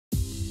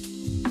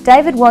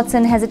David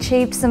Watson has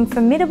achieved some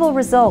formidable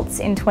results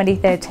in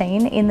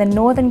 2013 in the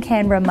Northern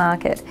Canberra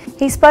market.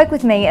 He spoke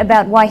with me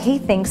about why he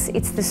thinks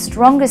it's the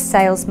strongest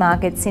sales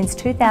market since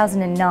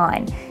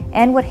 2009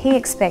 and what he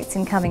expects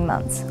in coming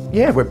months.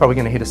 Yeah, we're probably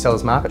going to hit a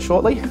seller's market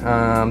shortly.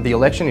 The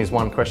election is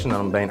one question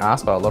that I'm being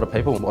asked by a lot of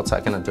people. What's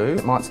that going to do?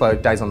 It might slow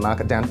days on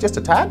market down just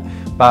a tad,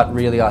 but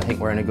really I think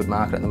we're in a good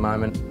market at the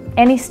moment.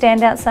 Any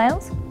standout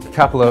sales? A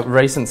couple of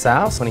recent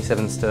sales.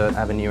 27 Sturt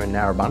Avenue in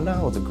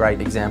Narrabundah was a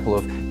great example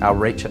of our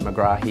reach at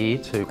McGrath here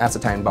to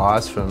ascertain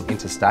buyers from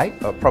interstate.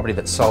 A property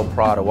that sold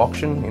prior to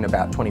auction in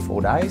about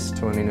 24 days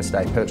to an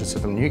interstate purchaser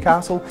from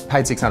Newcastle.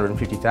 Paid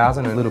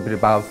 $650,000, a little bit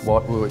above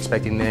what we were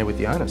expecting there with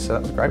the owner, so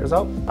that was a great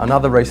result.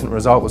 Another recent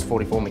result was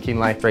 44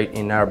 McKinlay Street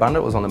in Narrabundah.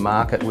 It was on the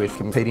market with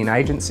competing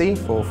agency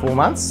for 4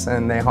 months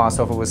and their highest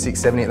offer was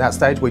 $670 at that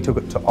stage. We took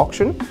it to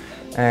auction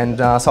and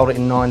sold it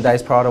in 9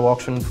 days prior to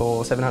auction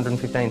for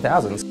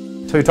 $715,000.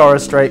 2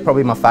 Torres Street,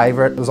 probably my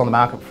favourite. It was on the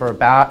market for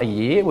about a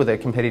year with a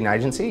competing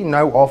agency,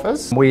 no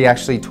offers. We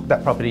actually took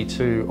that property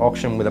to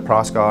auction with a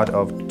price guide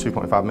of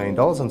 $2.5 million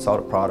and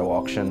sold it prior to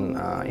auction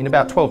in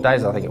about 12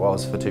 days, I think it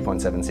was, for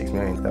 $2.76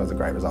 million. That was a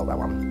great result, that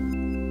one.